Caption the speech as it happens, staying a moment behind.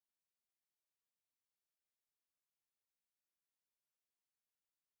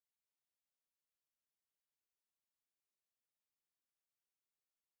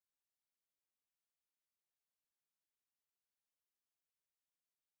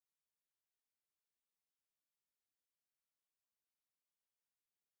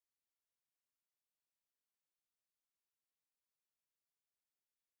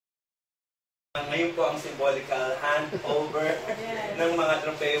Ngayon po ang symbolical handover ng mga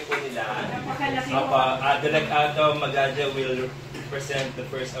tropeo po nila. Direct Magaja will present the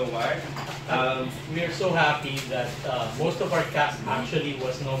first award. We are so happy that most of our cast actually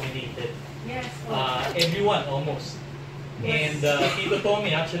was nominated. Yes. Everyone almost. And Tito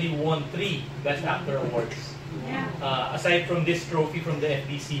Tommy actually won 3 Best Actor Awards. Aside from this trophy from the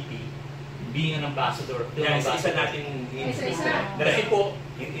FDCP, being an ambassador. Isa natin isa-isa. Kasi po,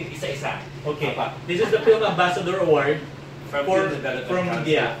 isa-isa. Okay. This is the Film Ambassador Award from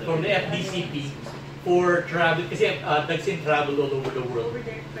the FDCP for travel. Kasi Dagsin traveled all over the world.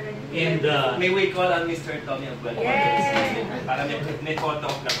 And may we call on Mr. Tommy Abuel? Yes. Para may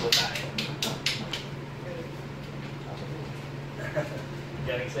photo op na po tayo.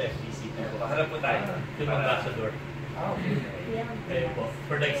 Galing sa FDCP. Harap po tayo. Film Ambassador. Kayo po.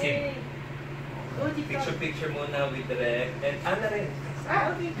 For Dagsin. Picture muna with direct. And Ana rin.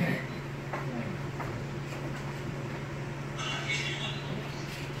 Okay.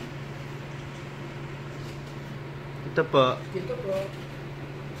 Ito po. Dito po.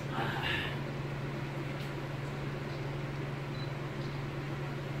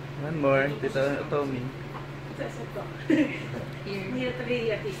 One more. Dito, Tommy. Here to be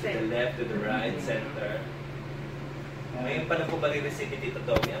artista. To the left, to the right, center. Ngayon pa na po bali-receive ni Tito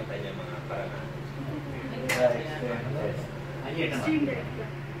Tommy ang kanyang mga parangan.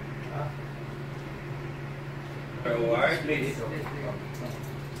 Award, please.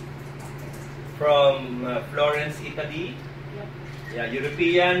 From Florence, Italy. Yeah,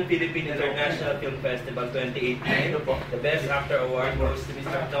 European Philippine International Film Festival 2018. The Best Actor Award goes to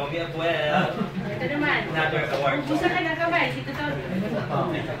Mr. Tommy Abuel. Ito naman. Another award. Ubusan ka ng kamay, Tito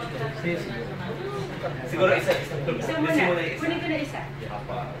Tommy. Siguro isa-isa. Isa muna. Kunin ko na isa.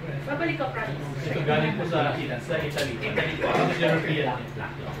 Babalik ko, promise. Ito galing po sa Italy. Italy po. Ito is European.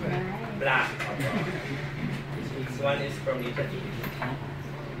 Black. This one is from Italy.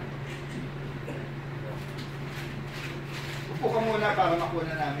 Upo ka muna para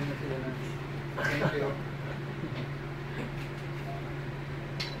makuha namin na sila ng thank you.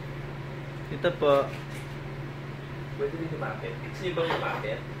 Ito po. Pwede rin lumapit. Gusto niyo bang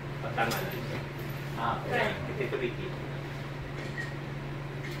lumapit? Tama na. Okay. Ito Ricky.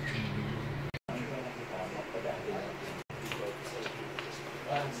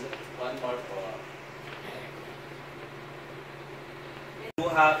 One more po.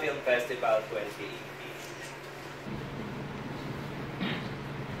 Luha Film Festival 2018.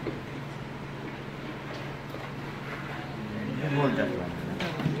 Hold that one.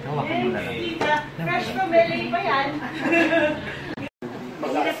 Hawak ko muna lang. Crush ko, belay pa yan.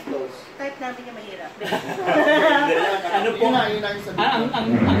 Mahirap. Type natin yung mahirap. Ano po? Yun na yung sabi.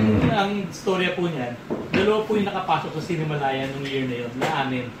 Ang storya po niyan, dalawa po yung nakapasok sa Cinemalaya nung year na yun, na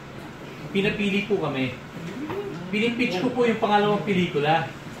amin. Pinapili po kami. Pinipitch ko po yung pangalawang pelikula.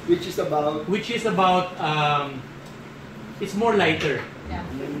 Which is about, it's more lighter.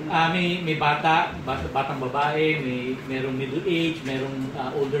 May batang babae, merong middle age, merong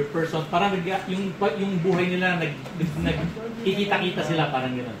older person. Parang yung buhay nila nagkikita-kita sila,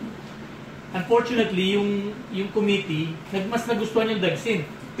 parang gano'n. Unfortunately, yung committee, mas nagustuhan yung Dagsin.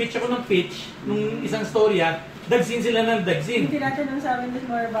 Pitch ako ng pitch, nung isang storya, Dagsin sila ng Dagsin. Hindi natin sa amin is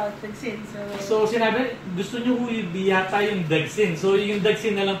more about Dagsin. So sinabi, gusto nyo yata yung Dagsin. So yung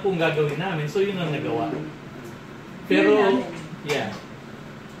Dagsin na lang pong gagawin namin. So yun ang nagawa. Pero, yeah.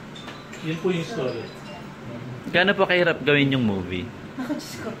 Yun po yung story. Gaano po kahirap gawin yung movie? Ako,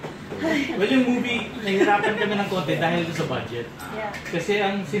 Diyos ko. Well, yung movie, nahihirapan kami ng konti dahil sa budget. Yeah. Kasi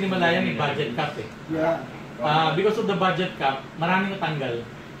ang Cinemalaya may budget cap eh. Yeah. Because of the budget cap, maraming natanggal.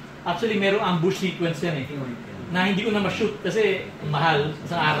 Actually, merong ambush sequence yan eh. Na hindi ko na ma-shoot kasi mahal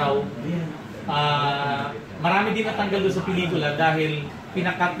sa araw. Marami din natanggal doon sa pelikula dahil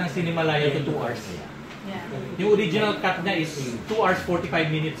pinakat ng Cinemalaya to 2 hours. Yeah. Yung original cut niya is 2 hours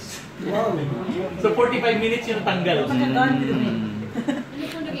 45 minutes. Wow. So 45 minutes yung natanggal. Ano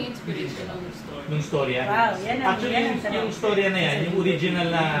po naging inspiration ng story? Nung storya. Wow, yan ang Actually, yung storya na yan, yung original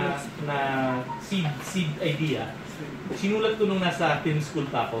na seed idea, sinulat ko nung nasa film school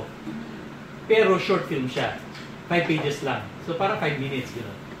pa ako. Pero short film siya. 5 pages lang. So parang 5 minutes, you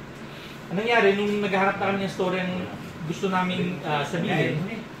know. Anong nangyari, nung naghaharap na kami ng storya ang gusto namin sabihin,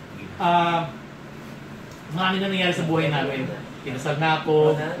 marami na nangyari sa buhay namin. Kinasal na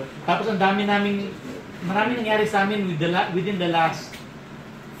ako. Tapos ang maraming nangyari sa amin within the last,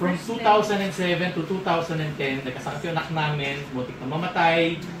 from 2007 to 2010, nagkasakit yung anak namin, mutik na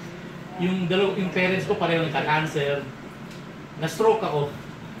mamatay. Yung parents ko pareho nagka-cancer. Na-stroke ako.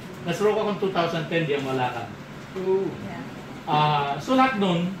 Na-stroke ako 2010, di ang malakad. So lahat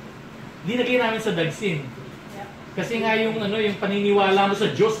nun, linagay namin sa Dagsin. Yeah. Kasi nga yung yung paniniwala mo sa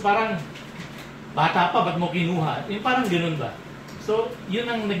Diyos, parang bata pa, ba't mo kinuha? Yung parang ganun ba? So, yun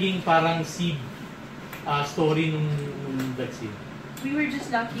ang naging parang seed story nung Dagsin. We were just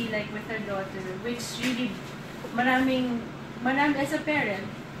lucky like with our daughter, which really maraming as a parent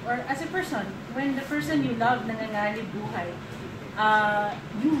or as a person, when the person you love nanganganib buhay,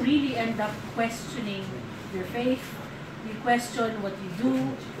 you really end up questioning your faith, you question what you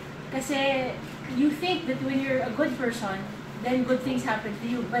do, kasi you think that when you're a good person, then good things happen to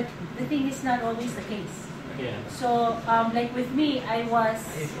you, but the thing is not always the case. Yeah. So, like with me,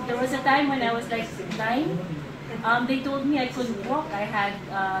 there was a time when I was like 9. They told me I couldn't walk. I had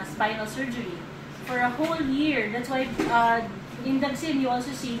spinal surgery for a whole year. That's why in Dagsin, you also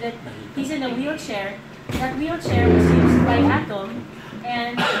see that he's in a wheelchair. That wheelchair was used by Atom,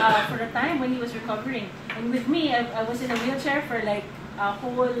 and for a time when he was recovering. And with me, I was in a wheelchair for like a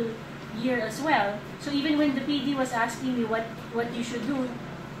whole year as well. So even when the PD was asking me what you should do,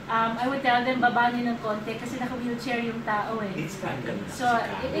 I would tell them, baba niyo ng konti kasi naka-wheelchair yung tao eh. So,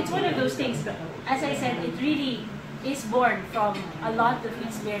 it's one of those things. As I said, it really is born from a lot of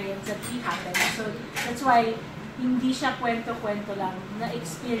experience that we had. So, that's why hindi siya kwento-kwento lang.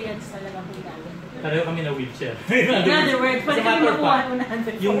 Na-experience talaga po namin. Pareho kami na wheelchair. In other words, pwede kami makuha unahan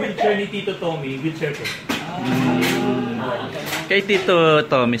before. Yung wheelchair ni Tito Tommy, wheelchair ko. Kay Tito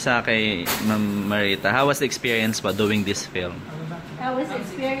Tommy sa kay Ma'am Marita, how was the experience ba doing this film? How was the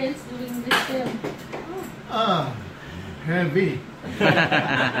experience doing this film? Heavy. It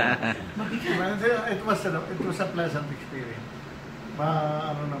was a pleasant experience.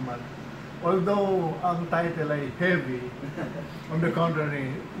 Although ang title ay heavy, on the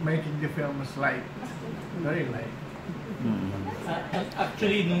contrary, making the film was light. Very light.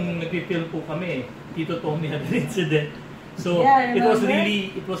 Actually, nung nag-film po kami, Tito Tommy had an incident. So, Yeah, it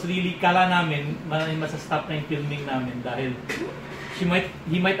was really, kala namin, masastop na yung filming namin dahil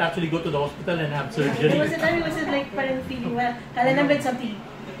he might actually go to the hospital and have surgery. There was a time he wasn't like parang feeling well. Kala namin something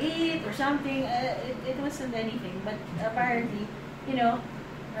to eat or something. It wasn't anything. But apparently, it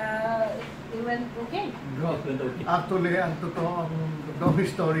went okay. Actually, ang totoong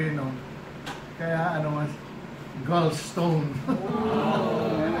story no, kaya mas gallstone.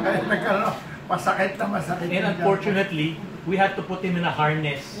 Kaya masakit. And unfortunately, we had to put him in a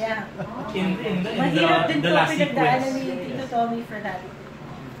harness. Yeah. In Mahirap din the po last pinagdaanan sequence. ni Tito Tommy for that.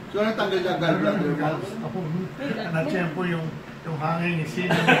 So, natanggal niya gallbladder mo? Na-tiyempo yung hangin ni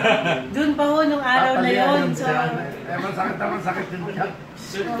Sino. Doon pa ho nung araw na yon. So, masakit din siya.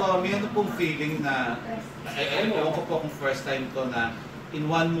 Sir Tommy, ano pong feeling na, ewan ko po kung first time ko na in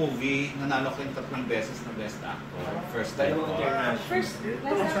one movie, nanalo ko yung 3 beses na best actor. First time ko. first, It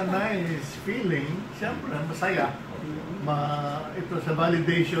was a nice feeling. Siyempre, masaya. Ito sa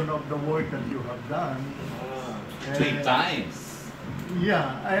validation of the work that you have done. 3 times.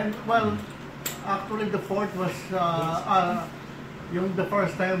 Yeah, and well, actually the fourth was, the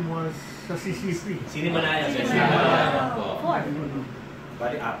first time was sa CCP. Sinimanaya sa four.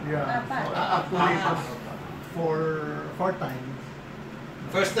 Bali up. Yeah, actually it was four times.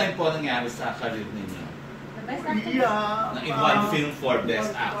 First time po nangyari sa career ninyo. The best actor. Yeah. Na in one film for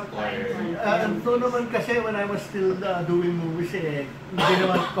best actor. Ito naman kasi when I was still doing movies hindi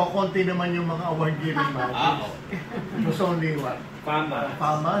naman, konti naman yung mga award-giving movies. It was only what?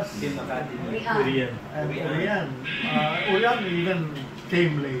 Famas. Film Academy. Korean. And Korean. Korean even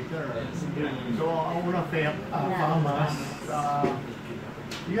came later. So, ang unang Famas,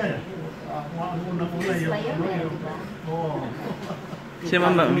 yan. Ang unang-una yung Si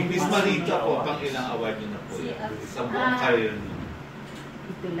Mama, Miss Marita po, pang ilang award nyo na po yan? Sa buong career nyo.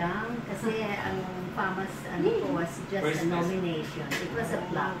 Ito lang, kasi ang Famas was just a nomination. It was a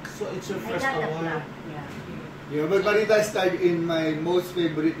plaque. So it's your I first got a award? plaque, Yeah, but Marita starred in my most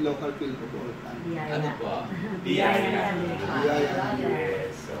favorite local film of all time. Ano po? Yeah.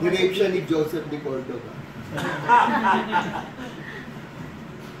 Ni-rape siya ni Joseph de Cordova.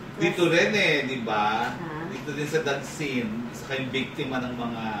 Dito rin di ba? Dito din sa Dagsin, isa kayong biktima ng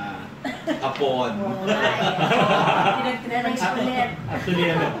mga Hapon.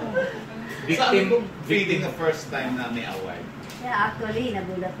 Actually, Saan kong feeling the first time na may award? Yeah, actually,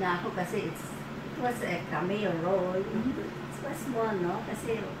 nagulat na ako kasi it was a cameo role. It was small, no?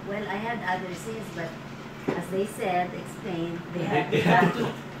 Kasi, well, I had other scenes, but as they said, explained, they had to.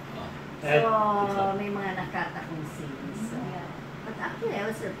 So, may mga nakatakong scenes. So, but actually, I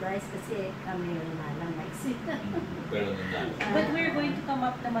was surprised kasi cameo na lang may scene. Pero nandang. But we're going to come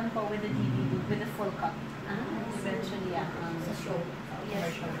up naman po with a DVD, with a full cut. Eventually, Sa show.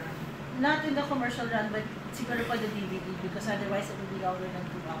 Yes. Not in the commercial run, but siguro po the DVD because otherwise it will be longer than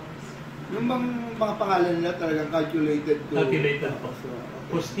 2 hours. Yung mga pangalan nila talagang calculated to... Calculated po.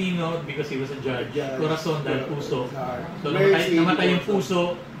 Postino, because he was a judge. Corazon, dahil puso. So, Mercy, namatay yung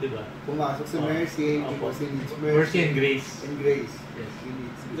puso, di ba? Pumasok sa Mercy, because he needs mercy. Mercy and grace. And grace. Yes. He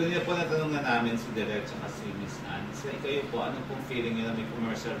needs Ito niyo po natanong na namin si Direk at si Miss Anne. So, kayo po, ano pong feeling niyo na may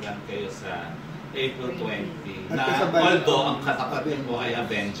commercial run kayo sa April 20? Na although ang katapat niyo po ay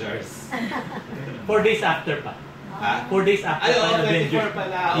Avengers. 4 days after pa. Ha? 4 days after Ay, Avengers. 24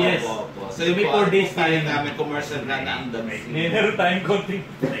 pala. Yes. Opo. So, may 4 days tayo namin commercial run na ang Dagsin. Meron tayong konting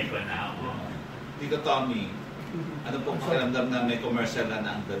Tito Tommy, ano pong pakiramdam na may commercial run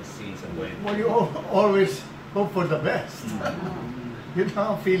na ang Dagsin sa buhay? Well, you always hope for the best. Yun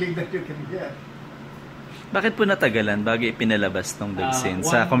ang feeling that you can get. Bakit po natagalan bago ipinalabas tong Dagsin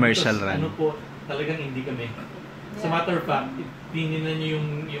sa commercial run? Ano po, talagang hindi kami. Sa matter of fact, tingnan niyo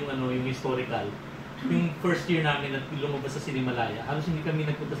yung historical. Yung first year namin na lumabas sa Cinemalaya, halos hindi kami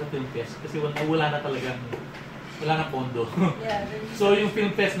nagpunta sa Film Fest kasi wala na pondo. So yung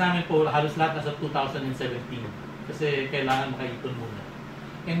Film Fest namin po, halos lahat nasa 2017 kasi kailangan makaipon muna.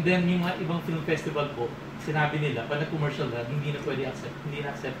 And then yung mga ibang film festival po, sinabi nila, pag nag-commercial run, hindi na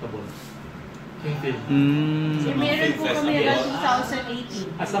acceptable yung film. Meron po kami hanggang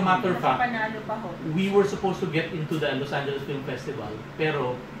 2018. As a matter of fact, Panalo pa ho. we were supposed to get into the Los Angeles Film Festival,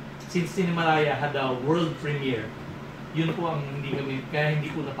 pero since Cinemalaya had a world premiere, yun po ang kaya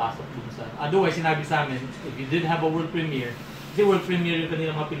hindi po napasok dun sa... Otherwise, sinabi sa amin, if you did have a world premiere, kasi world premiere yung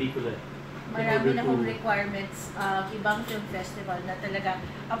kanilang mga pelikula. Marami na hong requirements, ibang film festival na talaga,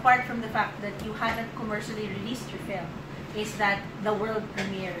 apart from the fact that you hadn't commercially released your film, is that the world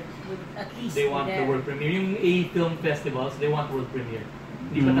premiere would at least They want the world premiere. Yung A-film festivals, they want world premiere.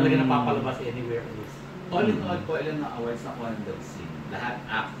 Hindi pa talaga napapalabas anywhere else. All in all po, ilan na awards na kuha ng Dagsin? Lahat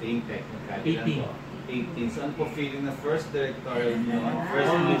acting, technical, 18. So ano po feeling na first directorial mo,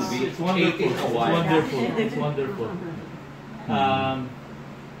 first movie, It's wonderful. 18 awards? It's wonderful.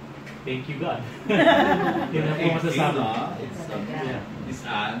 Thank you God. Yun ang po masasabi. Miss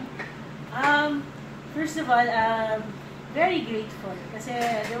Anne? First of all, very grateful kasi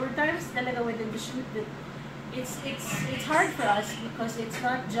there were times talaga within the shoot that it's hard for us because it's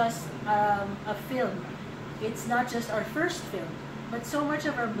not just a film. It's not just our first film, but so much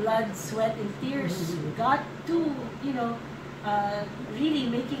of our blood, sweat, and tears got to, really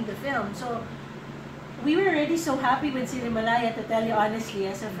making the film. So we were already so happy with Cinemalaya, to tell you honestly,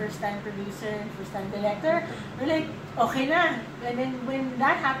 as a first-time producer, first-time director. We're like, okay na. And then when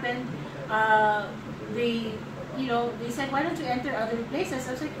that happened, they said, why don't you enter other places?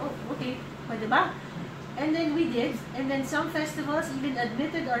 I was like, oh, okay, pwede ba? And then we did. And then some festivals even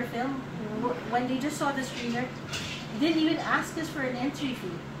admitted our film when they just saw the screener. Didn't even ask us for an entry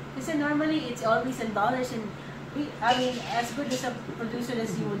fee. Because normally it's always in dollars, and as good as a producer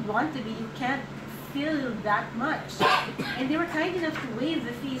as you would want to be, you can't feel that much. And they were kind enough to waive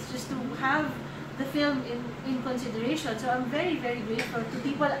the fees just to have the film in consideration. So I'm very, very grateful to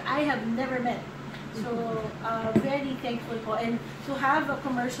people I have never met. So very thankful po. And to have a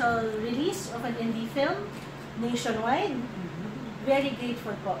commercial release of an indie film nationwide, very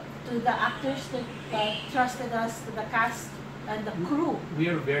grateful po. To the actors that trusted us, to the cast and the crew.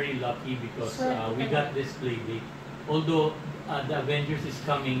 We are very lucky because we got this play date. Although the Avengers is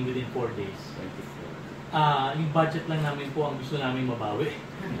coming within 4 days. Yung budget lang namin po ang gusto namin mabawi.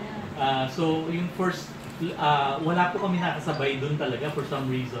 So yung first, wala po kami nakasabay dun talaga for some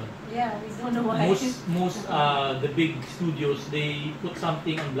reason. Yeah, we don't know why. Most the big studios, they put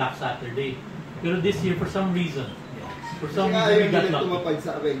something on Black Saturday. Pero this year, for some reason, we got lucky. Tumapad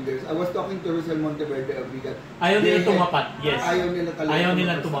sa Avengers. I was talking to Rosel Monteverde of Bigat. Ayaw nila tumapad, yes. Ayaw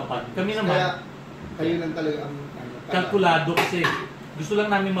nila tumapad. Kami naman, kaya kayo lang talaga ang kalkulado kasi gusto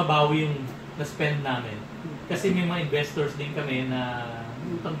lang namin mabawi yung na-spend namin. Kasi may mga investors din kami na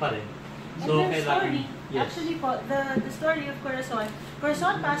utang pa rin. So, and the story, yes. actually po, the story of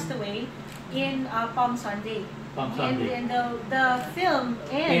Corazon passed away in Palm Sunday. And the film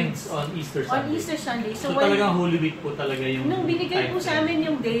ends on Easter Sunday. On Easter Sunday. So talagang Holy Week po talaga yung nung binigay po sa amin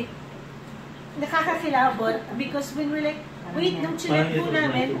yung date, nakakakilabot because when we're like, wait, nung chinek po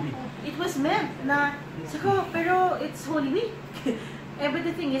namin, it was meant na, sako, pero it's Holy Week. But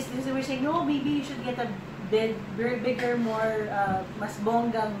the thing is, we're saying, no, maybe you should get a bigger, more, mas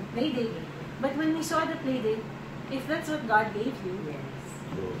bonggang playdate. But when we saw the playdate, if that's what God gave you, yes.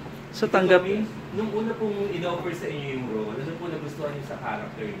 So tanggap... Nung una pong in-offer sa inyo yung role, ano po nagustuhan niyo sa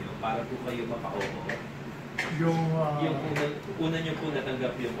character niyo para po kayo mapa-offer? Yung una niyo po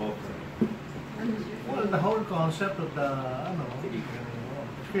natanggap yung offer. Well, the whole concept of the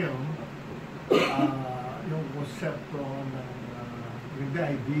film, yung konsepto ng the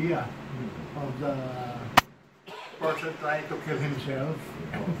idea of the person trying to kill himself.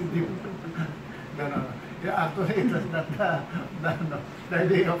 No. Yeah, actually, it was not the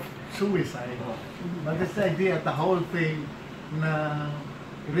idea of suicide, but it's the idea, the whole thing na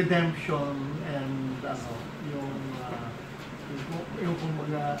redemption and yung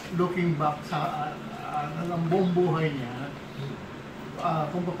kumbaga looking back sa ang buong buhay niya,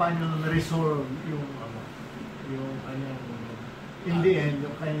 kung paano na-resolve yung kanyang in the end,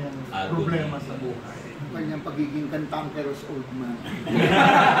 yung kanyang problema sa buhay. Yung kanyang pagiging cantankerous old man.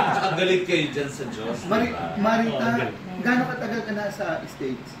 Ang galit kayo dyan sa Diyos. Marita, gaano katagal ka na sa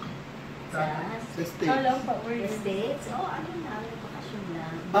States? Sa States? States? Bakasyon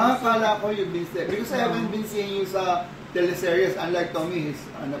lang. Kala ko you've been there. Because I haven't been seeing you sa teleseries. Unlike Tommy, he's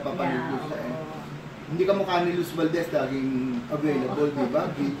napapanood ko siya. Hindi ka mukha ni Luz Valdez laging available, di ba?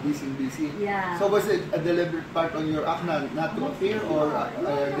 Busy. Yeah. So was it a deliberate part on your act not to appear or are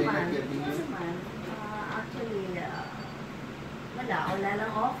they not getting you? Actually, wala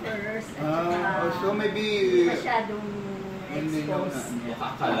lang offers. So maybe masyadong exposed.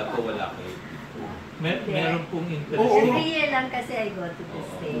 Akala ko wala kayo. Meron pong interest. Every year lang kasi I go to the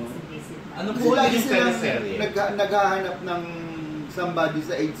States to visit my Ano po lagi yung teleserye? Naghahanap ng somebody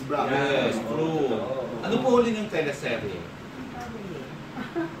sa AIDS bracket. Yes, true. Ano po huli ng teleserye?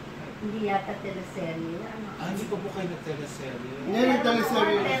 Hindi yata teleserye. Hindi ko po kayo nag-teleserye. Hindi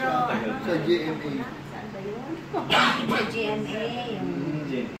nag-teleserye sa GMA. Saan ba yun? Sa GMA.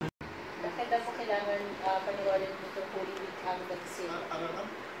 Bakit ako kailangan panoorin mo itong Holy Week ang Dagsin?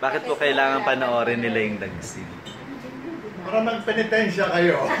 Bakit po kailangan panoorin nila yung Dagsin? Para magpenitensya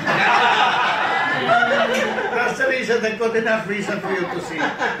kayo. That's the reason they got enough reason for you to see.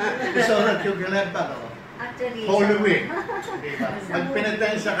 So that you can have Actually, Holy Week.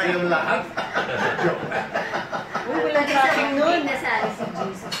 Magpenitensya kayong lahat. Joke. Noon nasali si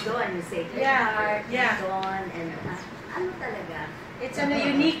Jesus doon, yung Sacred Heart, doon, and ano talaga? It's a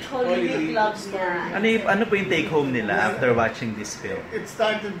unique Holy Week love story. Ano po yung take home nila after watching this film? It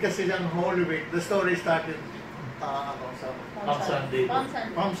started kasi ng Holy Week. The story started Palm Sunday.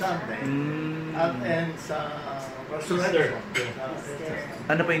 Palm Sunday. At ends sa Resurrection.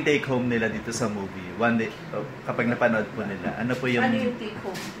 Ano po yung take home nila dito sa movie? One day, kapag napanood po nila, ano po yung Ano yung take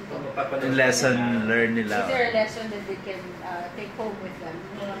home? lesson learned Is nila? there a lesson that they can take home with them?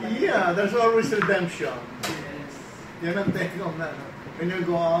 Yeah, there's always redemption. Yan ang take home na. When you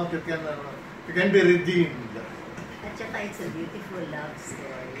go out, you can be redeemed. At saka it's a beautiful love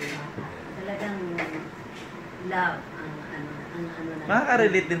story. Talagang love ang ano na.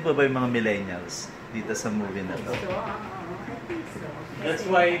 Makaka-relate din po ba yung mga millennials dito sa movie na to? So, I think so.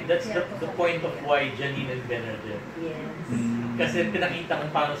 That's the point of why Janine and Ben are there. Yes. Kasi pinakita kung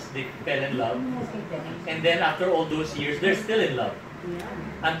paano they fell in love. And then after all those years, they're still in love.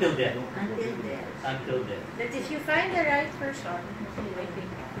 Yeah. Until then. Until then. But if you find the right person, I think,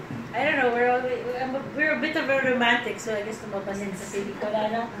 I don't know, we're a bit of a romantic, so I guess tumabas din sa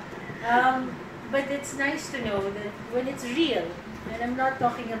pelikula, no? But it's nice to know that when it's real, and I'm not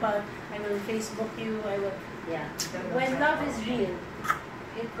talking about I will Facebook you, when love is real,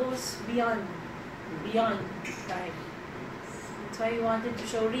 it goes beyond time. That's why we wanted to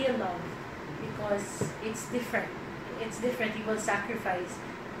show real love, because it's different. It's different. You will sacrifice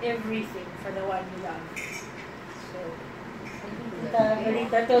everything for the one you love. So,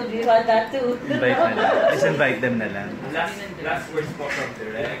 Marita told you about that too. Just invite them na lang. Last words po from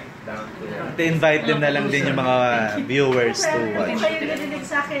direct down to... Invite them na lang din yung mga viewers to watch. Hindi kayo narinig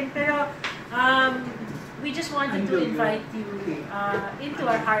sa akin, pero we just wanted to invite you into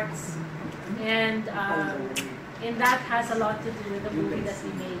our hearts. And that has a lot to do with the movie that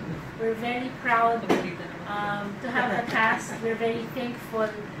we made. We're very proud to have a cast. We're very thankful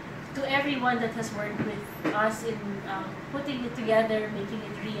to everyone that has worked with us in putting it together, making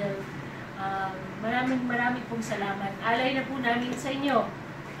it real. Maraming pong salamat. Alay na po namin sa inyo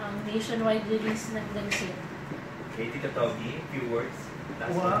ang nationwide release ng Dagsin. Okay, Tito Togi, few words.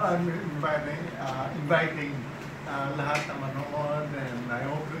 Well, I'm inviting lahat na manood, and I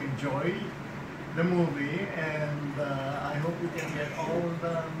hope you enjoy the movie, and I hope you can get all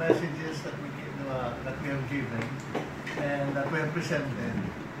the messages that we have given and that we have presented,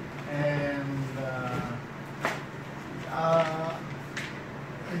 and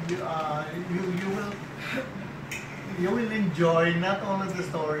you will enjoy not only the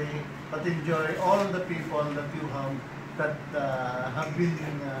story, but enjoy all the people that you have been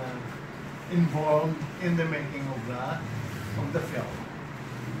involved in the making of the film.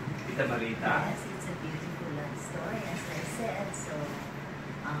 Tita Marita. Yes, it's a beautiful love story, as I said. So,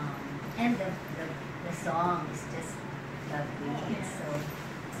 and the song is just lovely.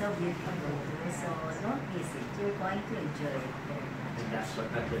 So, so beautiful movie. So don't miss it. You're going to enjoy it very much. And last but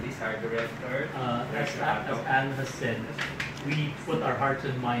not the least, our director, As Anne has said, we put our hearts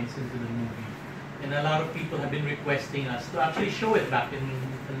and minds into the movie. And a lot of people have been requesting us to actually show it back in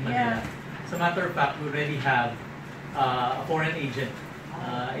Manila. As a matter of fact, we already have a foreign agent.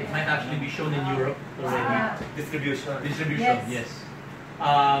 It might actually be shown in Europe already. distribution. Distribution, yes.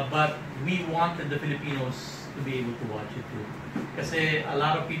 But we wanted the Filipinos to be able to watch it too. Kasi a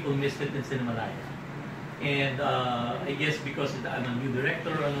lot of people missed it in Cinemalaya. And I guess because I'm a new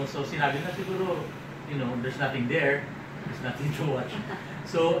director, and also sinabi na siguro, there's nothing there. There's nothing to watch.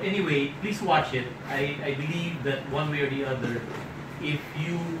 So anyway, please watch it. I believe that one way or the other, if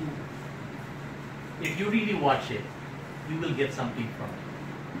you really watch it, you will get something from it.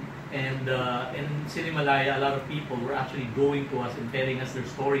 And in Cinemalaya, a lot of people were actually going to us and telling us their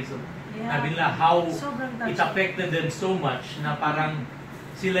stories of how it affected them so much na parang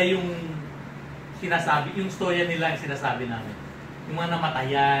sila yung sinasabi, yung storya nila ang sinasabi namin. Yung mga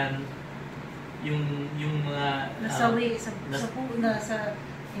namatayan, yung mga Nasawi,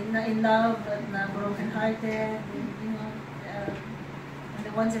 in love, na broken hearted, and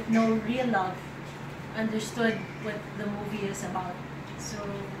the ones that know real love understood what the movie is about. So,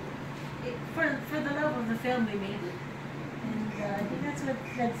 for the love of the film, we made it. And I think that's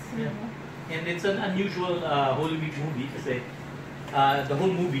And it's an unusual Holy Week movie kasi the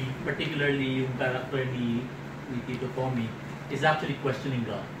whole movie, particularly yung character ni Tito Tommy, is actually questioning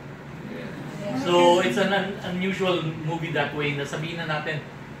God. So it's an unusual movie that way na sabihin na natin,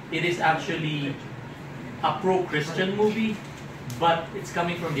 it is actually a pro-Christian movie, but it's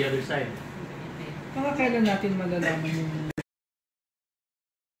coming from the other side. Mga kailan natin malalaman yung